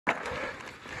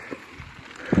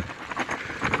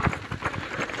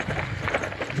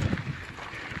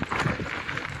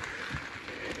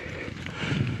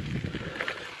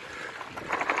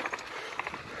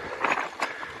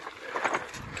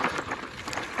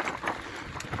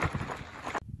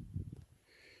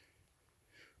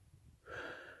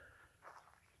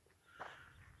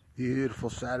Beautiful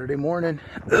Saturday morning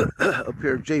up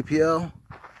here at JPL,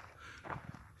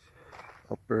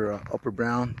 Upper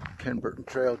Brown, Ken Burton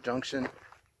Trail Junction.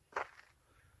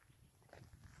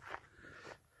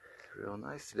 Real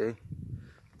nice today.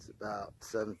 It's about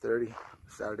 7:30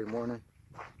 Saturday morning,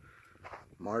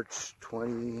 March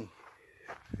 25th.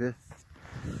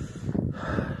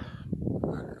 I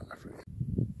forget.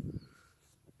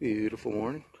 Beautiful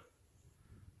morning.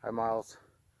 Hi Miles.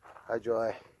 Hi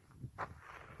Joy.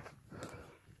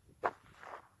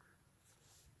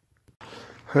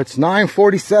 It's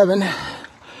 9:47.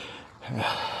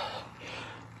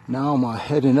 Now I'm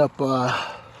heading up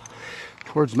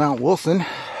towards Mount Wilson.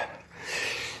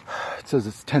 It says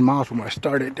it's 10 miles from where I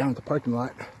started, down at the parking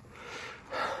lot.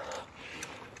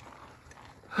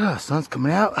 Sun's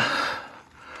coming out.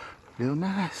 Real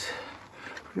nice.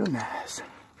 Real nice.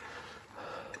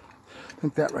 I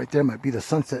think that right there might be the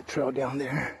Sunset Trail down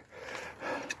there.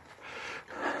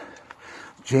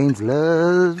 James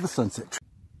loves the Sunset Trail.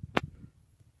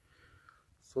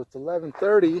 So it's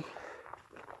 11:30,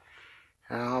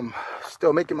 and I'm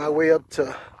still making my way up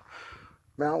to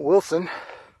Mount Wilson.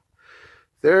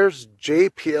 There's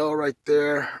JPL right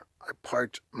there. I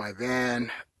parked my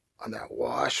van on that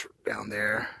wash down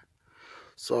there.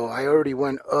 So I already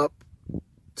went up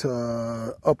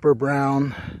to Upper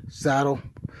Brown Saddle,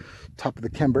 top of the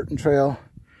Ken Burton Trail,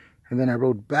 and then I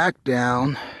rode back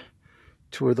down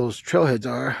to where those trailheads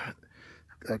are,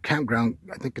 the campground.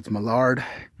 I think it's Millard.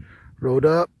 Rode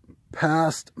up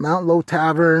past Mount Low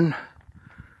Tavern,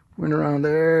 went around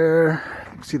there,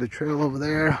 you can see the trail over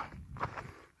there,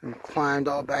 and climbed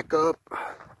all back up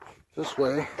this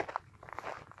way.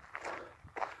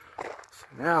 So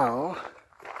now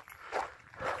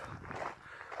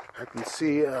I can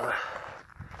see,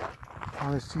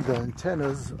 finally see the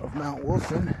antennas of Mount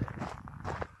Wilson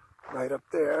right up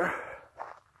there.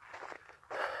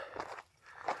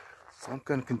 So I'm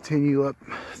going to continue up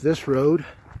this road,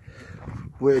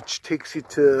 which takes you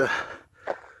to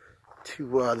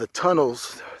the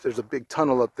tunnels. There's a big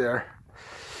tunnel up there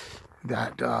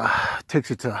that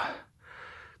takes you to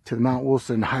the Mount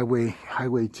Wilson Highway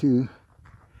 2,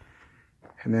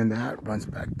 and then that runs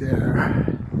back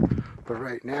there. But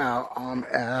right now I'm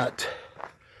at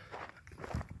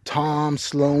Tom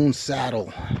Sloan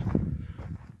Saddle.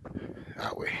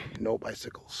 That way, no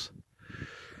bicycles.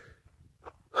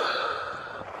 I'm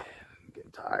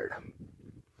getting tired.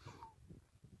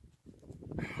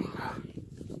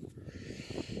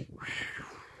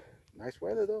 Nice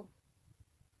weather though.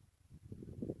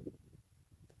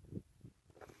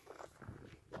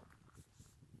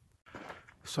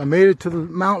 So I made it to the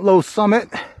Mount Low summit.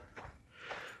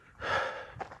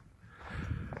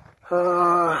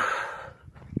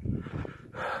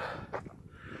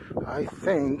 I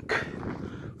think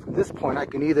from this point I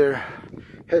can either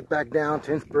head back down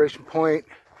to Inspiration Point,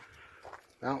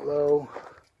 Mount Low,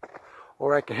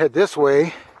 or I can head this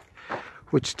way,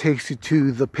 which takes you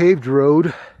to the paved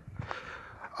road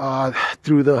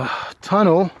through the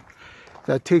tunnel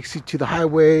that takes you to the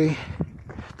highway,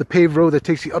 the paved road that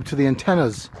takes you up to the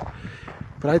antennas.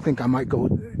 But I think I might go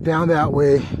down that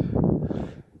way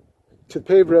to the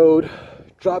paved road,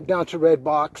 drop down to Red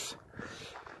Box,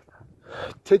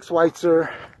 take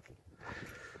Schweitzer,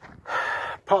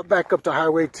 pop back up to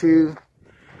Highway 2,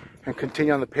 and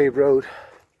continue on the paved road.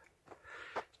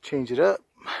 Change it up.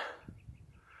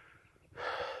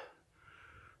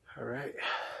 All right.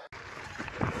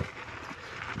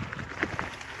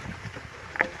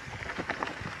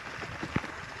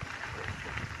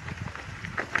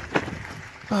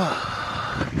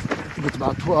 I think it's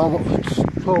about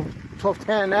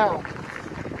 12:10 now.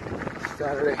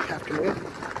 Saturday afternoon.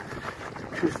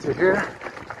 Cruise through here.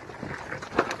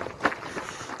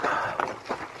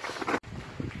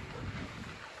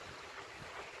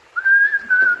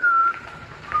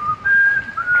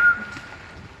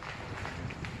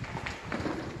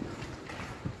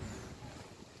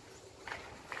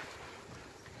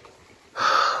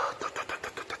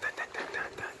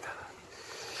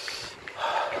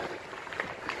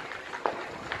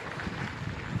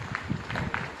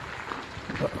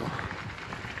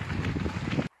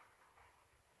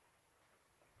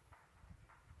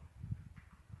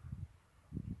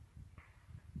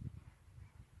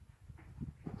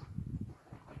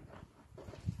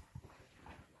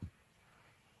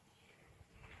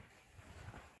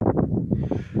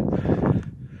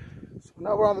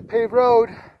 Now we're on the paved road.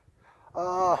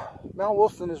 Mount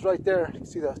Wilson is right there. You can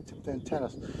see the tip of the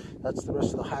antennas. That's the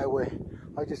rest of the highway.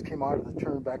 I just came out of the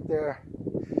turn back there.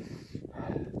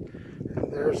 And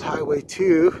there's Highway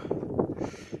 2.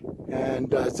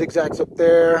 And zigzags up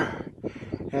there.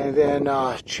 And then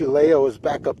Chileo is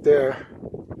back up there.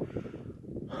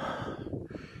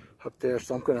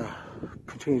 So I'm gonna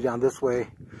continue down this way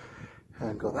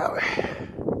and go that way.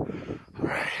 All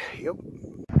right, yep.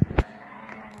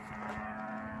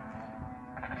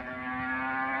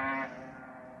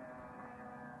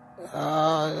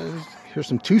 Here's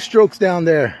some two-strokes down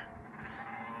there.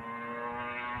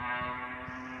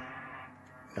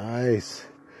 Nice.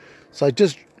 So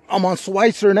I'm on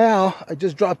Schweitzer now. I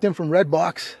just dropped in from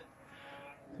Redbox.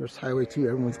 There's Highway 2.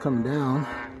 Everyone's coming down,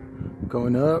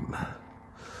 going up.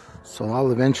 So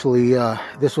I'll eventually,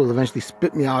 this will eventually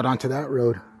spit me out onto that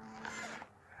road.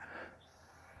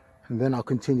 And then I'll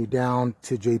continue down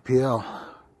to JPL.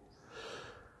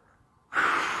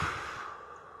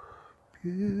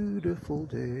 Beautiful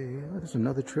day. Oh, there's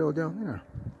another trail down there.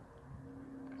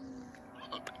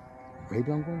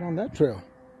 Maybe I'm going down that trail.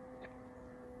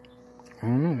 I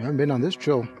don't know. I haven't been on this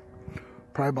trail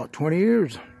probably about 20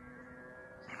 years.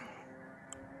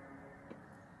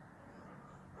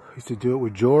 I used to do it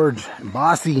with George and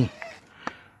Bossy.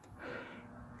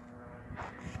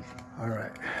 All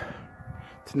right.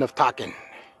 It's enough talking.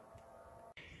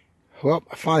 Well,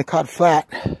 I finally caught flat.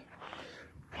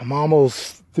 I'm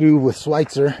almost through with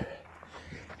Schweitzer.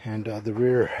 And the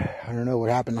rear, I don't know what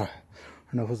happened. I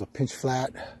don't know if it was a pinch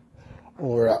flat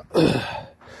or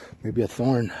maybe a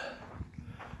thorn.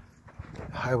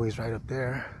 The highway's right up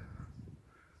there.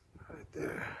 Right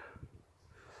there.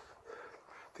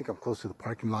 I think I'm close to the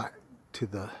parking lot, to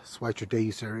the Schweitzer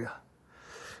Deus area.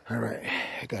 All right,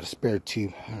 I got a spare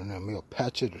tube. I don't know, maybe I'll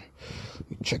patch it or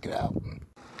check it out.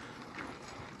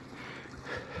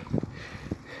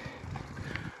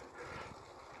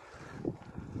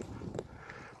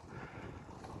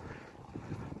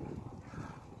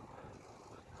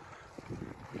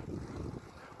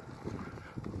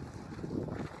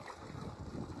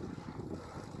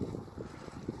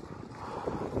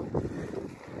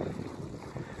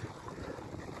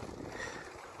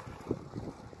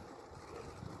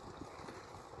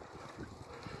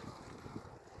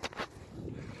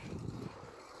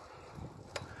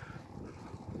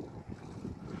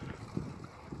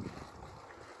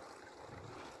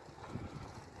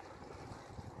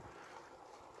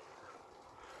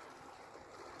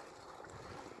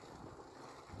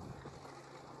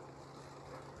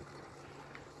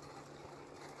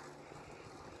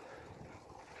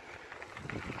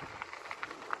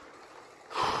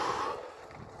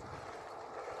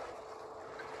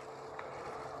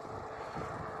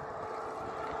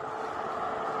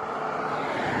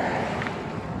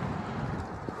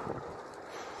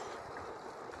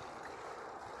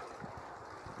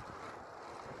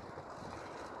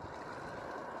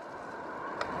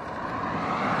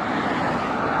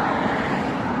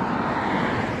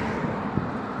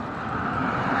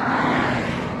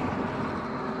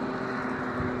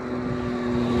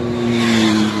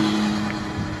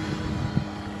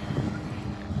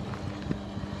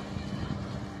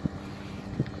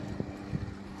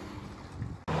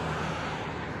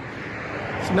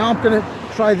 Now I'm going to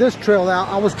try this trail out.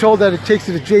 I was told that it takes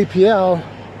you to JPL,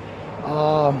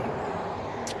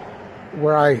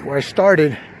 where I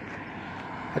started.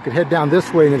 I could head down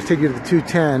this way and it'll take you to the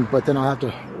 210, but then I'll have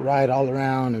to ride all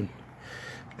around, and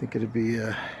I think it'd be,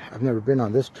 I've never been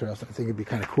on this trail, so I think it'd be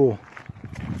kind of cool.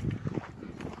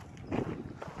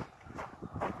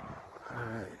 All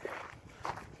right,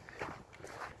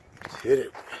 let's hit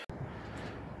it.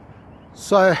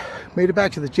 So I made it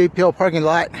back to the JPL parking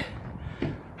lot.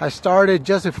 I started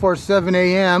just before 7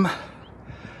 a.m.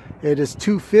 It is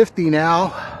 2:50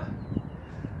 now,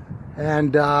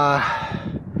 and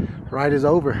ride is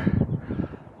over.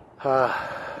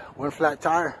 One flat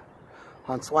tire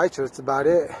on Schweitzer, that's about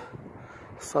it.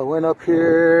 So I went up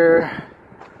here,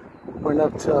 went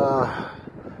up to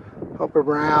Upper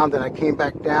Brown, then I came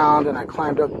back down, then I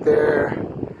climbed up there,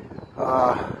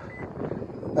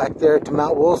 back there to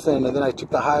Mount Wilson, and then I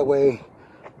took the highway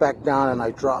back down, and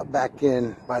I dropped back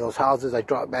in by those houses. I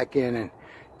dropped back in and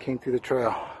came through the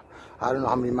trail. I don't know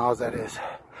how many miles that is,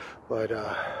 but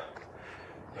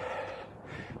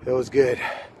it was good.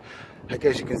 I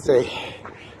guess you can say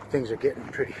things are getting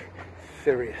pretty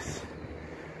serious.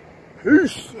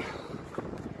 Peace.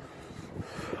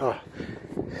 Oh.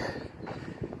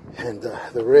 And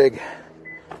the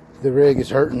rig is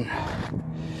hurting.